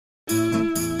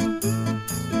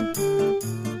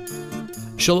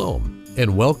Shalom,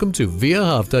 and welcome to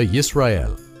V'ahavta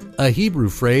Yisrael, a Hebrew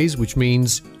phrase which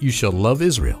means you shall love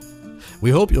Israel. We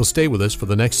hope you'll stay with us for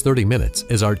the next 30 minutes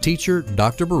as our teacher,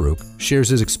 Dr. Baruch, shares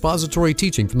his expository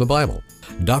teaching from the Bible.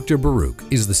 Dr. Baruch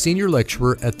is the senior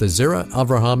lecturer at the Zera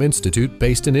Avraham Institute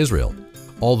based in Israel.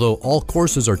 Although all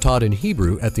courses are taught in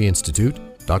Hebrew at the Institute,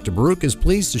 Dr. Baruch is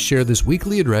pleased to share this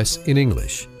weekly address in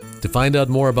English. To find out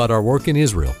more about our work in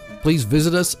Israel, please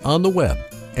visit us on the web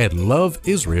at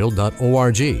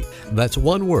loveisrael.org. That's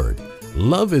one word,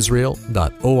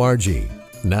 loveisrael.org.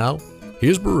 Now,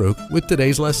 here's Baruch with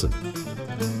today's lesson.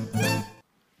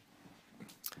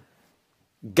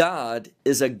 God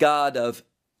is a God of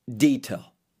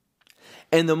detail.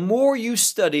 And the more you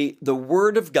study the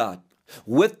Word of God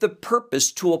with the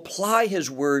purpose to apply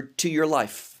His Word to your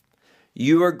life,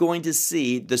 you are going to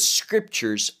see the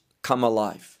Scriptures come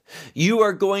alive. You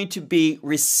are going to be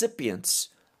recipients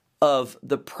of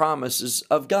the promises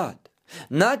of God.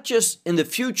 Not just in the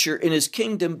future in His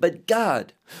kingdom, but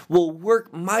God will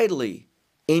work mightily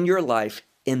in your life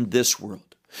in this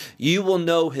world. You will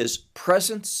know His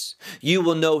presence, you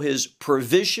will know His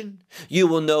provision, you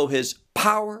will know His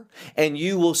power, and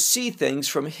you will see things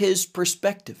from His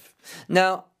perspective.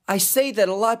 Now, I say that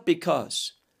a lot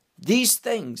because these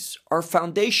things are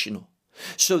foundational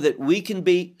so that we can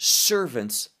be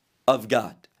servants of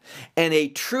God. And a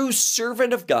true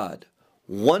servant of God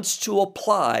wants to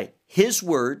apply His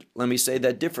Word, let me say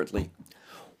that differently,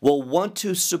 will want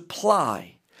to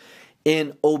supply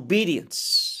in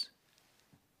obedience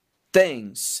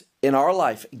things in our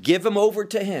life, give them over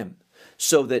to Him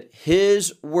so that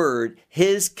His Word,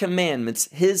 His commandments,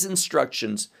 His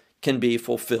instructions can be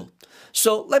fulfilled.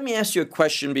 So let me ask you a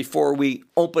question before we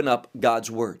open up God's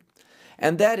Word.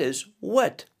 And that is,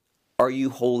 what are you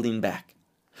holding back?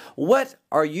 What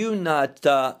are you not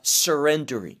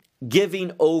surrendering,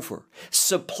 giving over,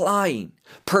 supplying,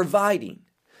 providing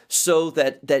so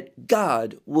that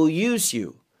God will use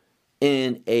you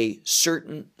in a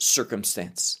certain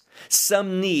circumstance?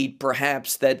 Some need,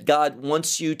 perhaps, that God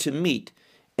wants you to meet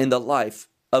in the life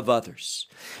of others.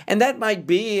 And that might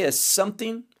be as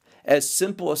something as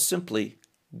simple as simply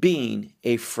being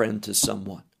a friend to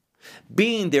someone,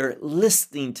 being there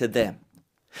listening to them,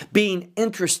 being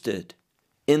interested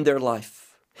in their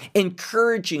life,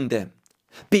 encouraging them,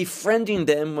 befriending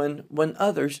them when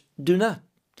others do not.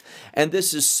 And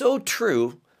this is so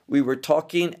true. We were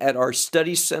talking at our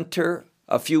study center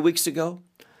a few weeks ago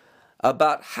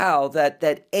about how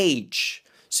that age,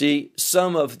 see,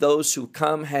 some of those who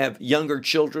come have younger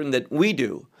children than we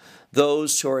do,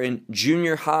 those who are in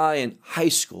junior high and high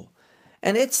school,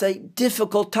 and it's a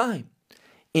difficult time.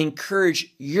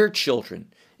 Encourage your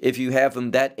children, if you have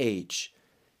them that age,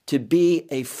 to be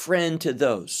a friend to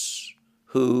those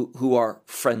who are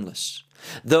friendless,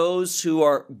 those who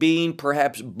are being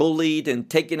perhaps bullied and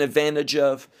taken advantage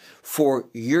of, for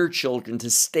your children to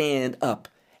stand up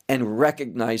and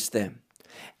recognize them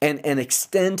and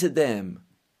extend to them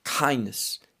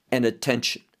kindness and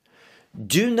attention.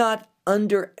 Do not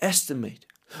underestimate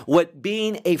what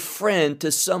being a friend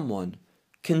to someone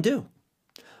can do.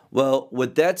 Well,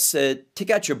 with that said, take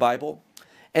out your Bible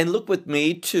and look with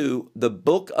me to the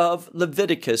book of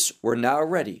Leviticus. We're now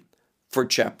ready for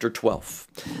chapter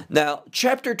 12. Now,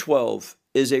 chapter 12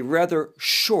 is a rather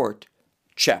short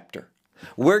chapter.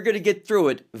 We're going to get through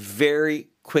it very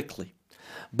quickly.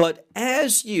 But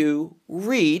as you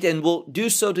read, and we'll do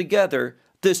so together,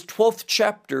 this 12th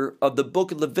chapter of the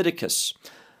book of Leviticus,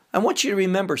 I want you to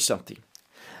remember something,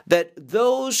 that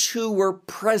those who were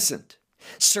present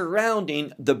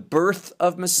surrounding the birth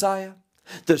of Messiah,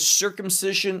 the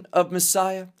circumcision of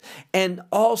Messiah, and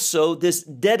also this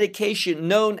dedication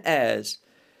known as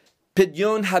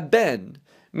Pidyon Haben,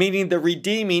 meaning the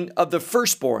redeeming of the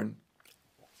firstborn,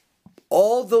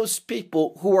 all those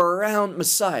people who were around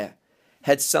Messiah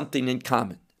had something in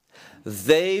common.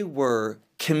 They were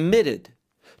committed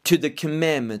to the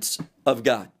commandments of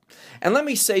God. And let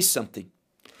me say something.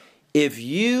 If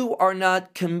you are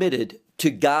not committed to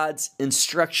God's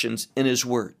instructions in His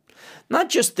Word, not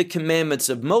just the commandments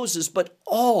of Moses, but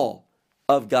all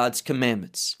of God's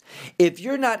commandments, if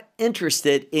you're not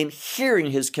interested in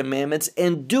hearing His commandments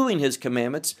and doing His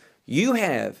commandments, you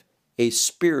have a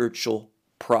spiritual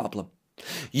problem.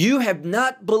 You have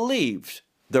not believed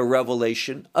the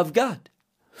revelation of God.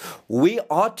 We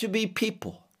ought to be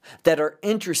people that are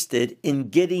interested in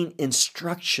getting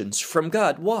instructions from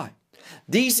God. Why?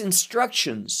 These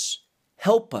instructions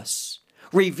help us,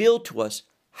 reveal to us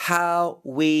how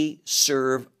we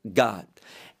serve God.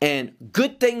 And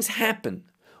good things happen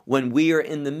when we are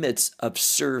in the midst of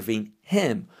serving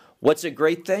Him. What's a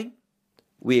great thing?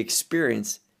 We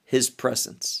experience His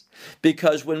presence.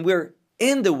 Because when we're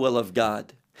in the will of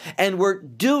God and we're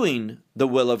doing the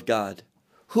will of God,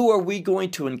 who are we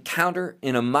going to encounter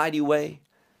in a mighty way?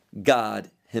 God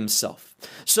Himself.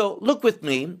 So look with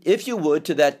me, if you would,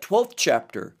 to that 12th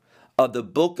chapter of the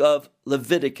book of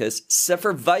Leviticus,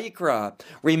 Sefer Vayikra,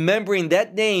 remembering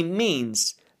that name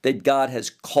means that God has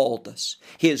called us.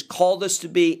 He has called us to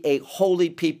be a holy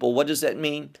people. What does that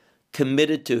mean?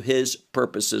 Committed to His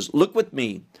purposes. Look with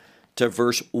me to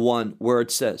verse 1 where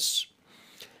it says,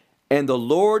 "And the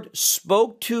Lord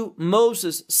spoke to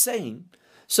Moses, saying,"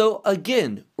 so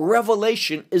again,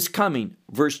 revelation is coming.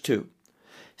 Verse 2,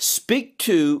 "Speak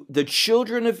to the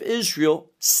children of Israel,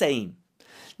 saying."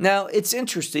 Now, it's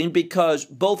interesting because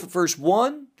both verse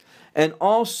 1 and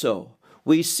also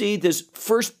we see this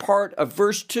first part of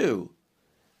verse 2,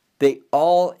 they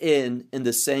all end in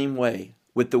the same way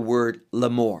with the word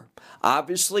lamor.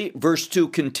 Obviously, verse 2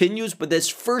 continues, but this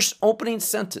first opening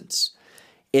sentence,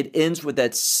 it ends with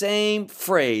that same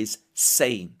phrase,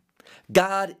 saying.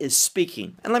 God is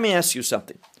speaking. And let me ask you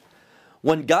something.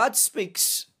 When God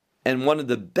speaks, and one of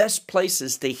the best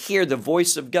places to hear the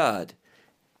voice of God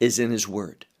is in His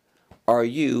Word. Are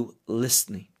you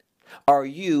listening? Are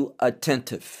you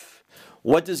attentive?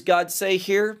 What does God say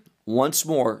here? Once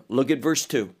more, look at verse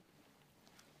 2.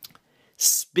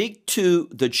 "Speak to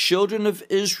the children of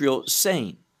Israel,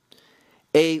 saying,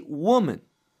 a woman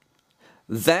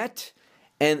that,"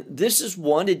 and this is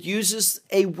one, it uses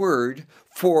a word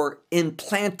for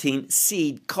implanting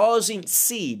seed, causing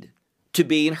seed to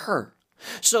be in her.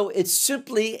 So it's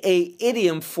simply an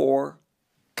idiom for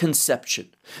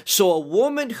conception. So a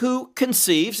woman who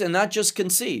conceives, and not just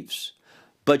conceives,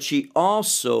 but she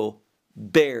also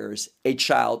bears a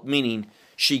child, meaning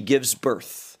she gives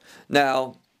birth.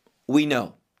 Now, we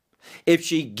know if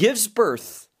she gives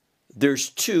birth, there's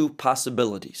two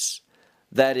possibilities.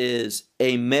 That is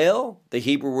a male, the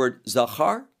Hebrew word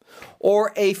zachar,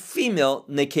 or a female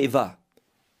nekeva.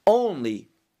 Only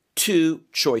two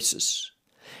choices.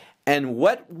 And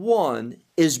what one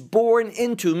is born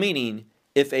into, meaning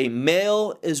if a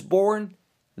male is born,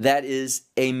 that is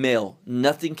a male.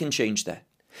 Nothing can change that.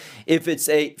 If it's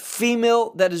a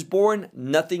female that is born,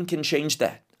 nothing can change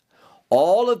that.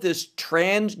 All of this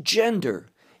transgender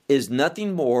is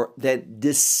nothing more than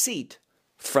deceit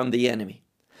from the enemy.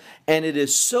 And it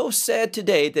is so sad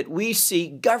today that we see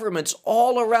governments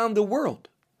all around the world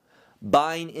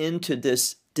buying into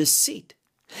this deceit.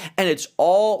 And it's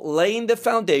all laying the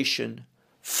foundation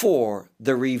for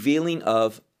the revealing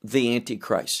of the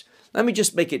Antichrist. Let me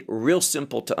just make it real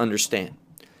simple to understand.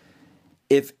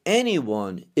 If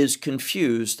anyone is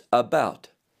confused about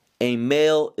a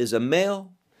male is a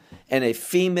male and a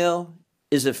female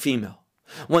is a female,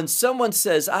 when someone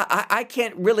says, I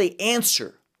can't really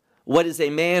answer what is a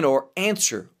man or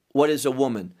answer what is a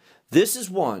woman, this is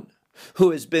one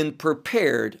who has been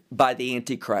prepared by the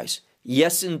Antichrist.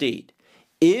 Yes, indeed.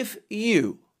 If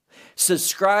you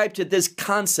subscribe to this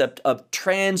concept of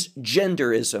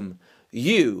transgenderism,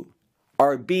 you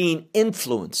are being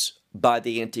influenced by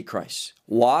the Antichrist.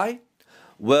 Why?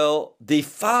 Well, the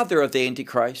father of the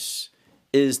Antichrist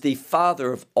is the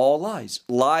father of all lies.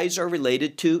 Lies are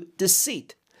related to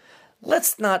deceit.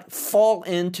 Let's not fall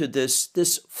into this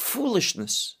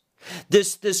foolishness,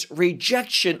 this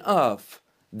rejection of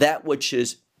that which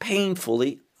is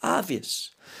painfully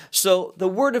obvious. So the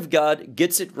Word of God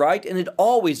gets it right, and it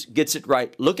always gets it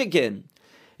right. Look again.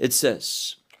 It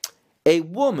says, a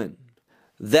woman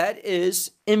that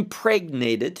is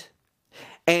impregnated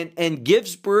and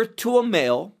gives birth to a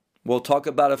male, we'll talk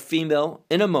about a female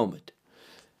in a moment,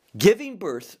 giving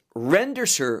birth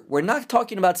renders her, we're not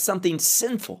talking about something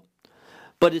sinful,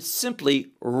 but it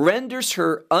simply renders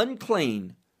her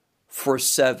unclean for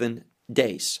 7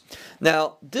 days.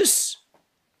 Now, this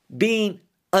being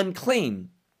unclean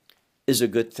is a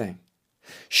good thing.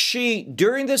 She,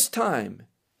 during this time,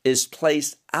 is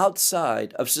placed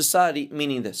outside of society,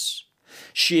 meaning this.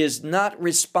 She is not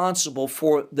responsible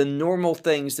for the normal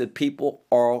things that people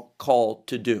are called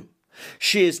to do.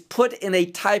 She is put in a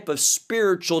type of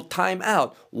spiritual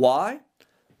timeout. Why?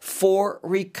 For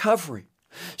recovery.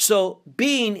 So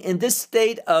being in this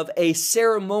state of a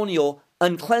ceremonial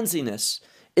uncleanliness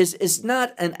is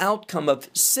not an outcome of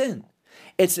sin.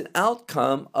 It's an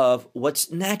outcome of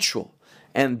what's natural,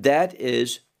 and that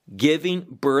is giving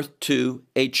birth to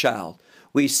a child.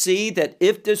 We see that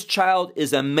if this child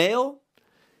is a male,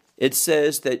 it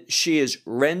says that she is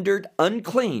rendered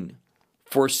unclean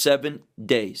for 7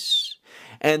 days.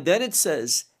 And then it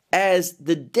says, as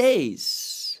the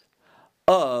days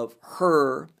of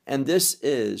her, and this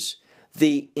is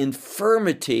the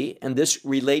infirmity, and this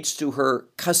relates to her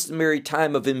customary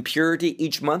time of impurity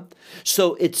each month.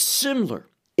 So it's similar.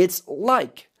 It's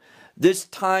like this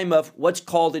time of what's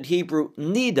called in Hebrew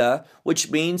nida, which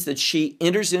means that she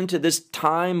enters into this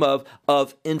time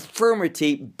of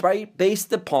infirmity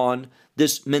based upon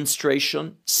this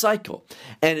menstruation cycle.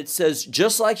 And it says,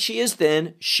 just like she is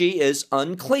then, she is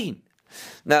unclean.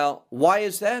 Now, why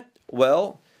is that?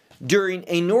 Well, during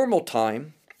a normal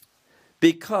time,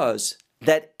 because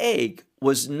that egg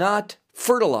was not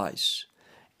fertilized,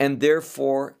 and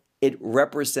therefore it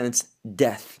represents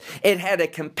death. It had a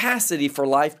capacity for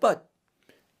life, but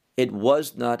it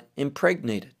was not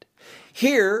impregnated.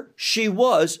 Here she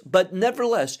was, but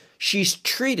nevertheless, she's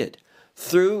treated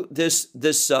through this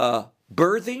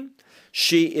birthing.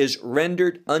 She is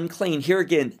rendered unclean. Here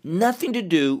again, nothing to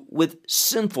do with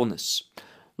sinfulness.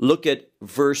 Look at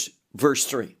verse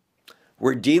 3.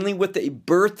 We're dealing with the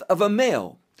birth of a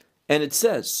male. And it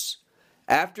says,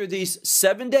 after these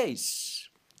 7 days,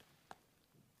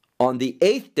 on the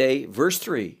 8th day, verse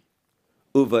 3,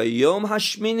 Uvayom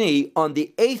hashmini, on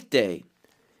the 8th day,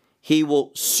 he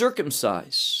will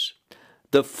circumcise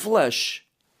the flesh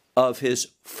of his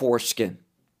foreskin.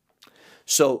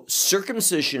 So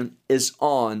circumcision is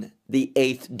on the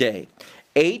 8th day.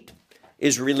 8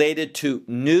 is related to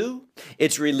new.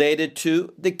 It's related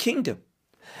to the kingdom.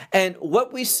 And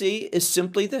what we see is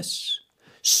simply this.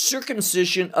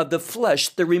 Circumcision of the flesh,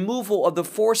 the removal of the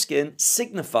foreskin,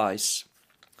 signifies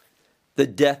the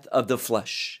death of the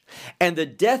flesh. And the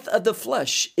death of the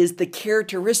flesh is the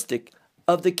characteristic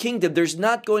of the kingdom. There's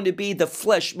not going to be the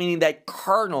flesh, meaning that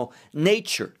carnal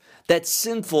nature, that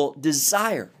sinful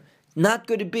desire, not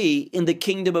going to be in the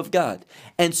kingdom of God.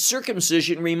 And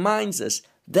circumcision reminds us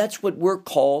that's what we're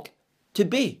called to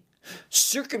be.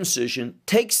 Circumcision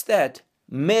takes that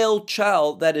male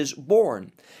child that is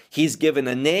born. He's given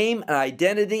a name, an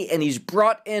identity, and he's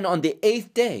brought in on the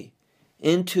 8th day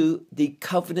into the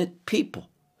covenant people.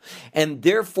 And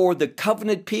therefore, the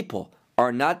covenant people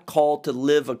are not called to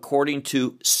live according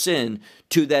to sin,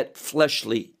 to that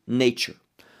fleshly nature.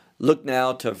 Look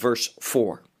now to verse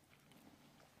 4.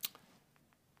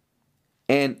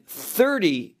 And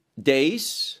 30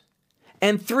 days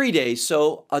and 3 days,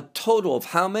 so a total of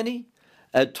how many?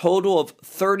 A total of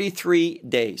 33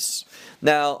 days.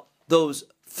 Now, those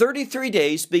 33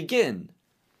 days begin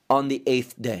on the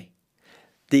 8th day.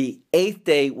 The 8th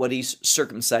day when he's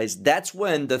circumcised, that's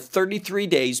when the 33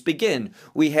 days begin.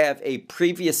 We have a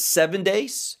previous 7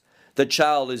 days. The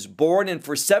child is born, and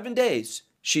for 7 days,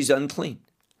 she's unclean.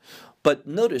 But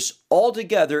notice,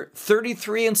 altogether,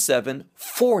 33 and 7,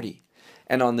 40.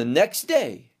 And on the next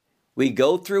day, we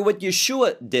go through what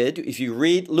Yeshua did. If you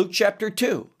read Luke chapter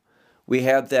 2, we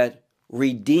have that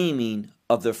redeeming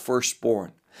of the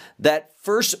firstborn. That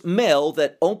first male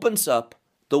that opens up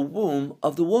the womb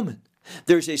of the woman.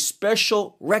 There's a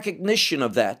special recognition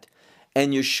of that.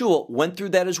 And Yeshua went through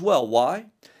that as well. Why?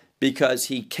 Because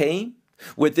he came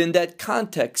within that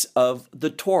context of the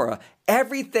Torah.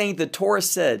 Everything the Torah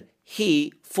said,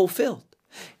 he fulfilled.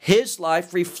 His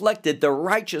life reflected the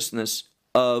righteousness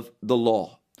of the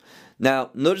law.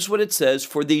 Now, notice what it says.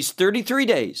 For these 33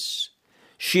 days,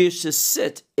 she is to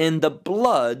sit in the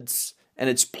bloods, and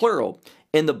it's plural,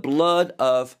 in the blood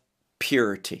of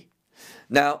purity.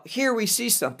 Now, here we see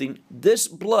something. This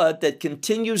blood that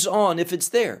continues on, if it's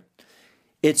there,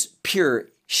 it's pure.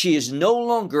 She is no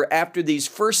longer, after these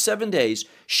first 7 days,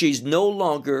 she's no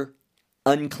longer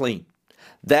unclean.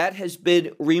 That has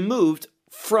been removed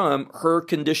from her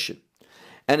condition.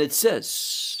 And it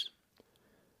says,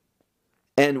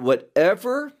 and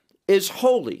whatever is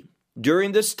holy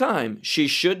during this time, she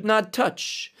should not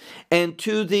touch. And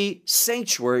to the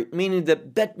sanctuary, meaning the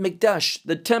Bet Mikdash,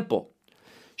 the temple,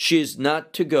 she is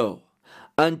not to go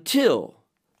until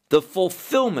the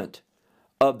fulfillment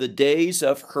of the days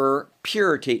of her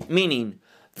purity, meaning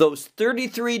those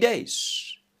 33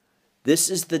 days. This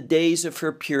is the days of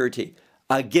her purity.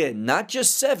 Again, not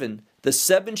just 7, the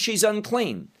 7 she's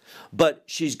unclean, but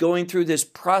she's going through this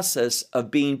process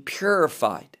of being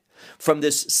purified from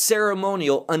this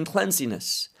ceremonial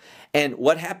uncleanliness. And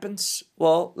what happens?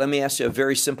 Well, let me ask you a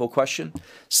very simple question.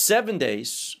 7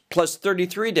 days plus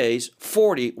 33 days,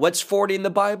 40. What's 40 in the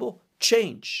Bible?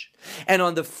 Change. And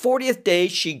on the 40th day,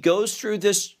 she goes through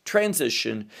this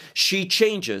transition. She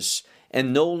changes,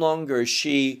 and no longer is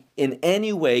she in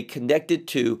any way connected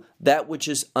to that which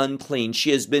is unclean.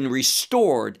 She has been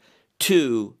restored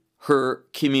to her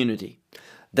community.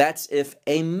 That's if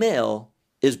a male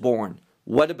is born.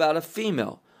 What about a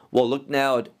female? Well, look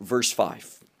now at verse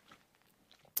 5.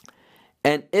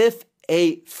 And if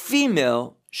a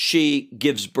female, she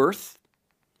gives birth,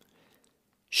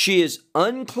 she is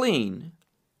unclean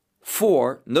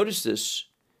for, notice this,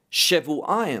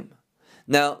 Shevu'ayim.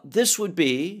 Now, this would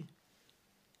be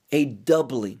a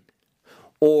doubling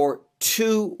or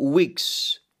 2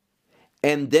 weeks.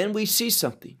 And then we see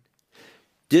something.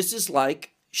 This is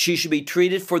like she should be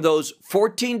treated for those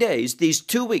 14 days, these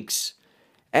 2 weeks,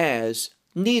 as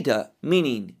nida,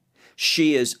 meaning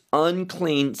she is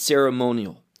unclean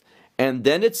ceremonial. And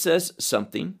then it says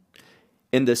something.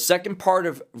 In the second part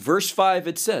of verse 5,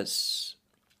 it says,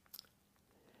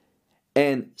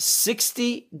 and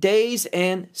 60 days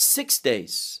and 6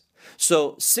 days.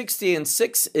 So 60 and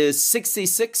 6 is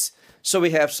 66. So we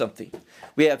have something.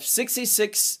 We have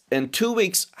 66 and 2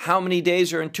 weeks. How many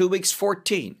days are in 2 weeks?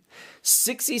 14.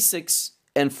 66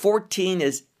 and 14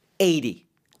 is 80.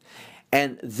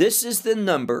 And this is the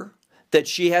number that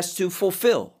she has to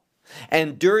fulfill.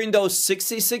 And during those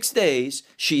 66 days,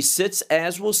 she sits,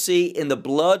 as we'll see, in the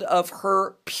blood of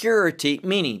her purity,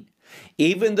 meaning,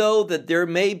 even though that there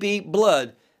may be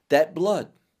blood, that blood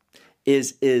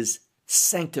is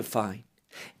sanctifying.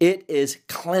 It is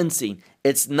cleansing.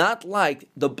 It's not like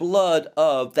the blood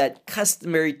of that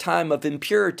customary time of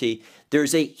impurity.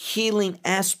 There's a healing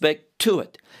aspect to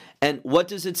it. And what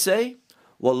does it say?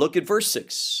 Well, look at verse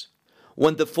 6.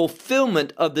 When the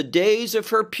fulfillment of the days of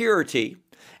her purity,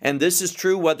 and this is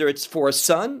true whether it's for a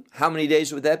son, how many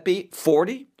days would that be?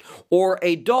 40. Or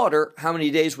a daughter, how many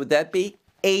days would that be?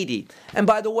 80. And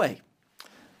by the way,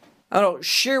 I'll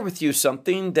share with you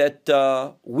something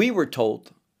that we were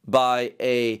told by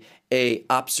a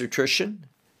obstetrician,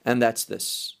 and that's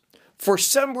this. For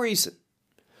some reason,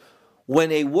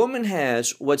 when a woman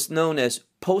has what's known as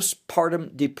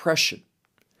postpartum depression,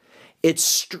 it's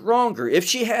stronger if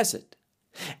she has it,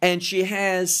 and she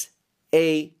has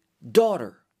a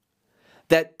daughter,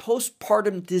 that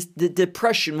postpartum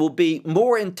depression will be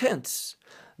more intense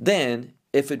than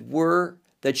if it were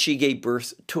that she gave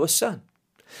birth to a son.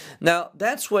 Now,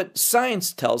 that's what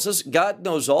science tells us. God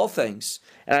knows all things.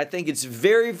 And I think it's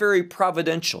very, very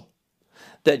providential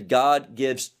that God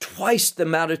gives twice the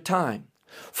amount of time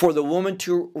for the woman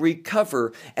to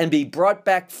recover and be brought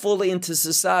back fully into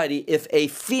society if a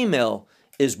female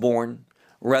is born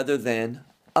rather than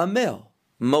a male.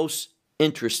 Most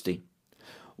interesting.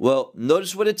 Well,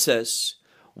 notice what it says.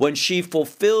 When she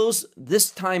fulfills this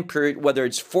time period, whether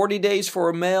it's 40 days for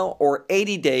a male or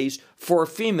 80 days for a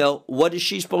female, what is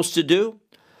she supposed to do?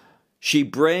 She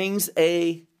brings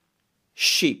a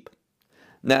sheep.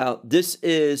 Now, this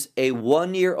is a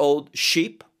 1-year-old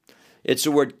sheep. It's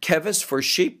the word kevis for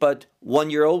sheep, but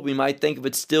 1-year-old, we might think of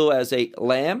it still as a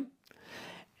lamb,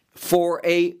 for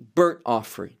a burnt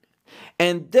offering.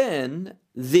 And then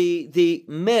the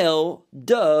male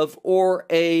dove or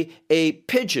a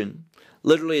pigeon,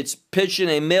 literally it's pigeon,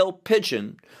 a male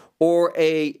pigeon, or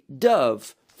a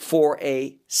dove for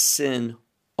a sin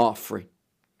offering.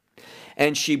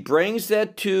 And she brings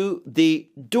that to the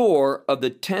door of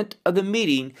the tent of the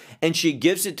meeting, and she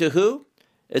gives it to who?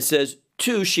 It says,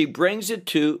 she brings it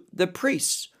to the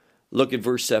priests. Look at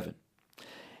verse 7.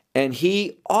 And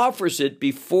he offers it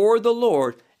before the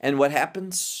Lord, and what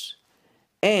happens?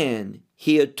 And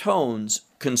he atones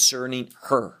concerning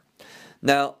her.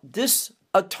 Now, this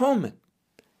atonement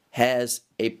has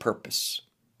a purpose.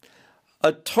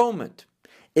 Atonement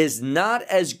is not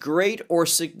as great or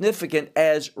significant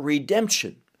as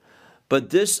redemption, but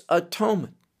this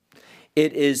atonement,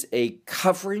 it is a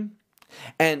covering,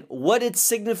 and what it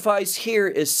signifies here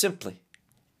is simply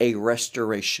a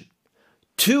restoration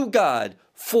to God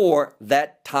for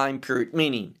that time period,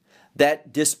 meaning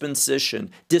that dispensation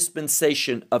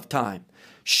of time.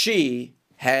 She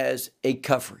has a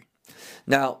covering.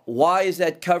 Now, why is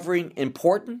that covering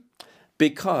important?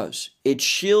 Because it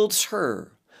shields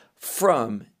her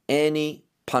from any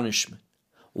punishment.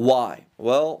 Why?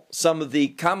 Well, some of the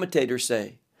commentators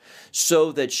say,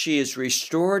 so that she is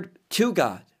restored to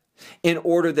God in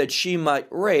order that she might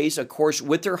raise, of course,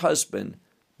 with her husband,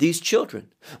 these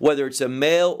children, whether it's a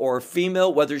male or a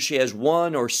female, whether she has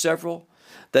one or several,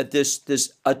 that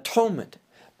this atonement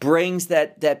brings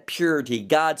that purity,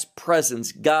 God's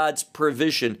presence, God's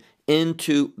provision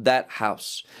into that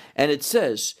house. And it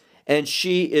says, and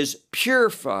she is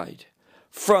purified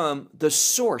from the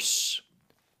source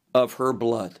of her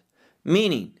blood,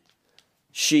 meaning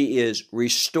she is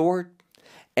restored,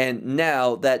 and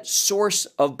now that source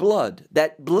of blood,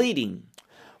 that bleeding,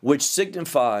 which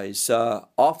signifies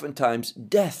oftentimes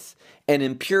death and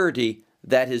impurity,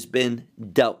 that has been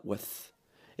dealt with.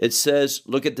 It says,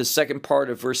 look at the second part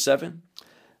of verse 7.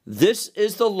 This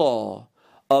is the law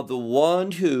of the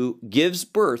one who gives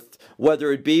birth,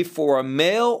 whether it be for a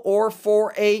male or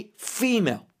for a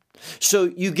female. So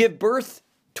you give birth,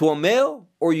 to a male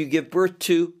or you give birth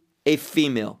to a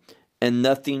female, and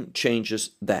nothing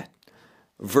changes that.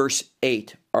 Verse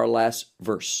 8, our last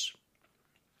verse.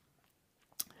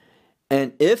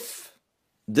 And if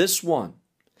this one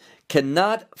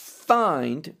cannot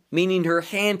find, meaning her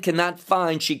hand cannot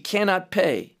find, she cannot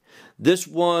pay, this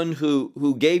one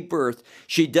who gave birth,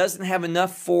 she doesn't have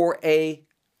enough for a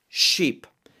sheep.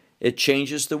 It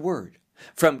changes the word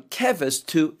from kevis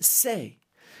to say.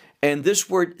 And this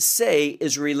word say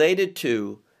is related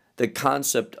to the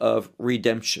concept of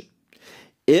redemption.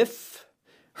 If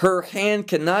her hand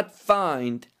cannot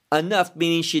find enough,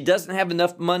 meaning she doesn't have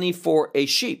enough money for a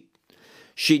sheep,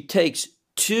 she takes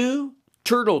 2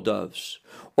 turtle doves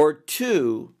or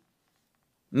 2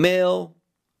 male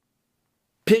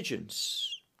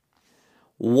pigeons.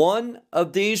 One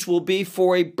of these will be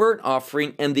for a burnt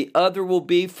offering and the other will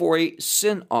be for a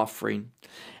sin offering.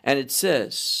 And it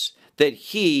says that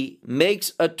he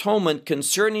makes atonement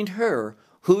concerning her.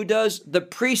 Who does? The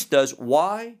priest does.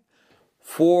 Why?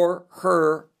 For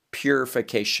her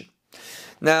purification.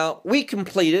 Now, we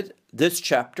completed this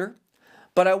chapter,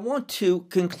 but I want to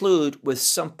conclude with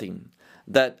something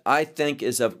that I think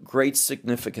is of great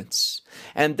significance,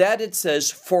 and that it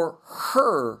says, for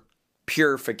her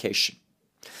purification.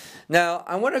 Now,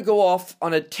 I want to go off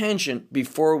on a tangent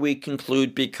before we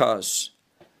conclude, because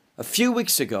a few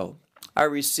weeks ago, I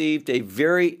received a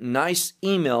very nice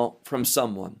email from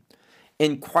someone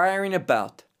inquiring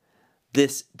about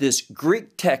this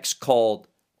Greek text called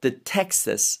the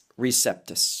Textus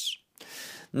Receptus.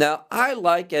 Now, I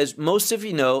like, as most of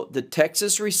you know, the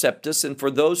Textus Receptus, and for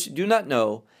those who do not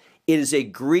know, it is a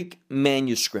Greek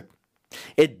manuscript.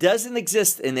 It doesn't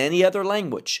exist in any other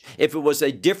language. If it was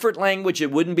a different language,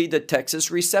 it wouldn't be the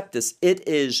Textus Receptus. It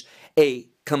is a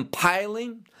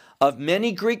compiling of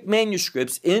many Greek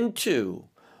manuscripts into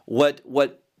what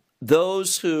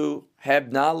those who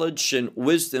have knowledge and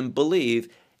wisdom believe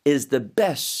is the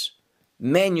best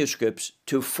manuscripts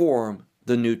to form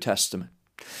the New Testament.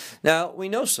 Now, we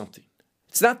know something.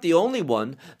 It's not the only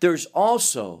one. There's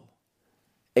also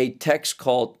a text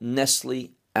called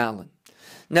Nestle Aland.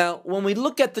 Now, when we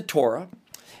look at the Torah,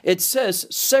 it says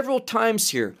several times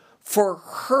here, for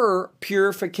her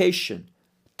purification,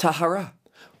 tahara,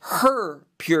 her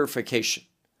purification.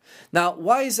 Now,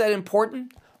 why is that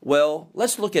important? Well,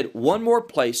 let's look at one more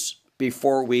place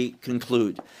before we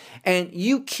conclude. And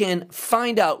you can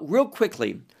find out real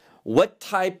quickly what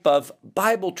type of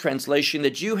Bible translation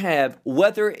that you have,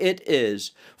 whether it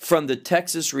is from the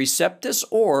Textus Receptus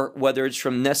or whether it's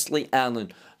from Nestle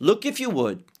Aland. Look, if you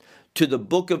would, to the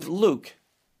book of Luke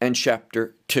and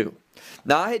chapter 2.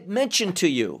 Now, I had mentioned to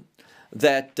you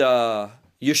that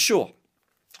Yeshua,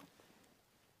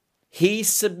 he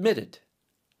submitted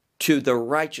to the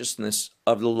righteousness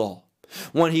of the law.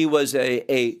 When he was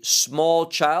a small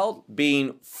child,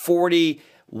 being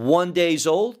 41 days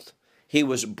old, he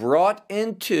was brought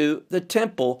into the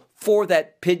temple for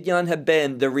that Pidyon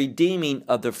Haben, the redeeming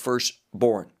of the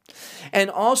firstborn. And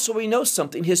also we know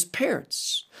something, his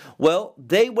parents, well,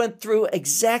 they went through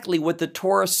exactly what the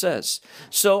Torah says.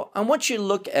 So I want you to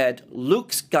look at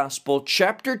Luke's Gospel,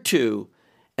 chapter 2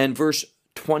 and verse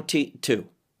 22.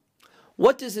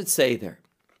 What does it say there?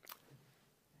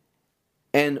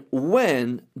 And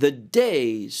when the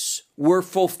days were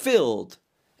fulfilled,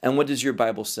 and what does your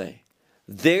Bible say?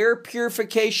 Their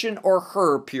purification or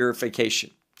her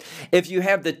purification. If you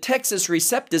have the Textus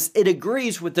Receptus, it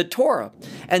agrees with the Torah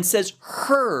and says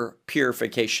her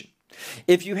purification.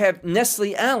 If you have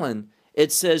Nestle Aland,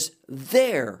 it says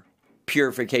their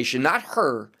purification, not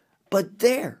her, but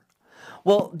their.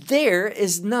 Well, their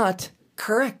is not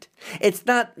correct. It's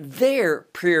not their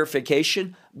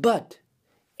purification, but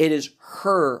it is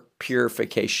her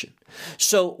purification.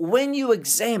 So when you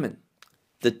examine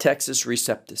the Textus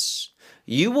Receptus,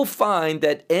 you will find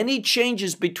that any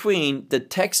changes between the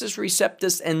Textus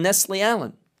Receptus and Nestle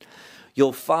Aland,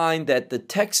 you'll find that the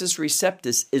Textus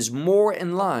Receptus is more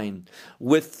in line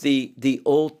with the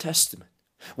Old Testament,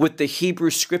 with the Hebrew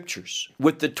Scriptures,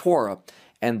 with the Torah,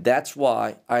 and that's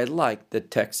why I like the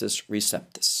Textus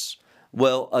Receptus.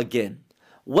 Well, again,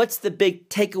 what's the big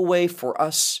takeaway for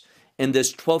us in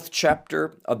this 12th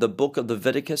chapter of the book of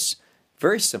Leviticus?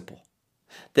 Very simple.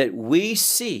 That we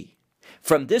see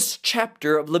from this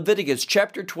chapter of Leviticus,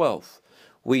 chapter 12,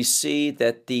 we see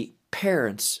that the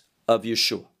parents of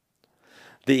Yeshua,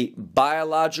 the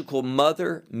biological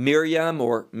mother, Miriam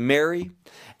or Mary,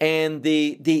 and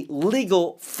the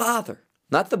legal father,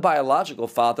 not the biological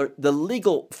father, the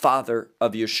legal father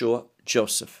of Yeshua,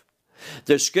 Joseph.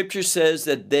 The scripture says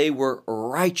that they were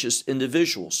righteous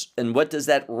individuals. And what does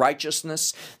that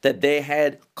righteousness that they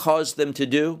had caused them to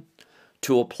do?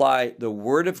 to apply the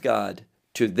Word of God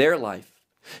to their life,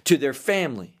 to their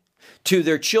family, to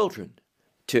their children,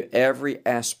 to every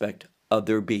aspect of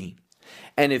their being.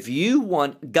 And if you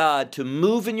want God to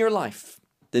move in your life,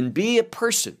 then be a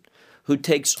person who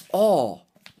takes all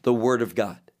the Word of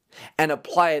God and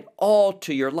apply it all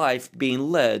to your life,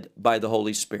 being led by the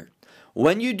Holy Spirit.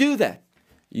 When you do that,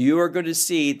 you are going to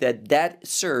see that that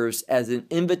serves as an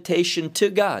invitation to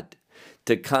God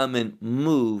to come and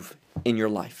move in your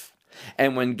life.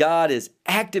 And when God is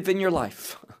active in your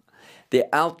life, the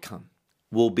outcome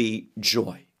will be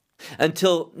joy.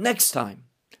 Until next time,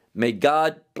 may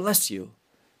God bless you.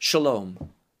 Shalom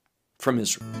from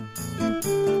Israel.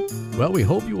 Well, we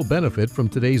hope you will benefit from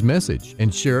today's message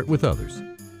and share it with others.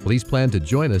 Please plan to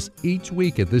join us each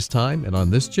week at this time and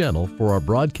on this channel for our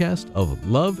broadcast of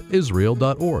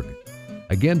loveisrael.org.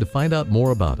 Again, to find out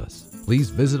more about us,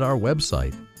 please visit our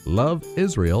website,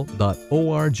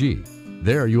 loveisrael.org.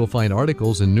 There you will find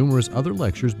articles and numerous other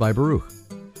lectures by Baruch.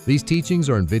 These teachings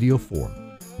are in video form.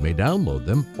 You may download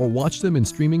them or watch them in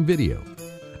streaming video.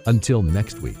 Until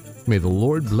next week, may the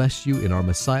Lord bless you in our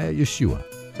Messiah Yeshua,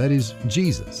 that is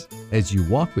Jesus, as you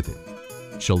walk with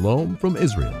Him. Shalom from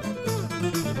Israel.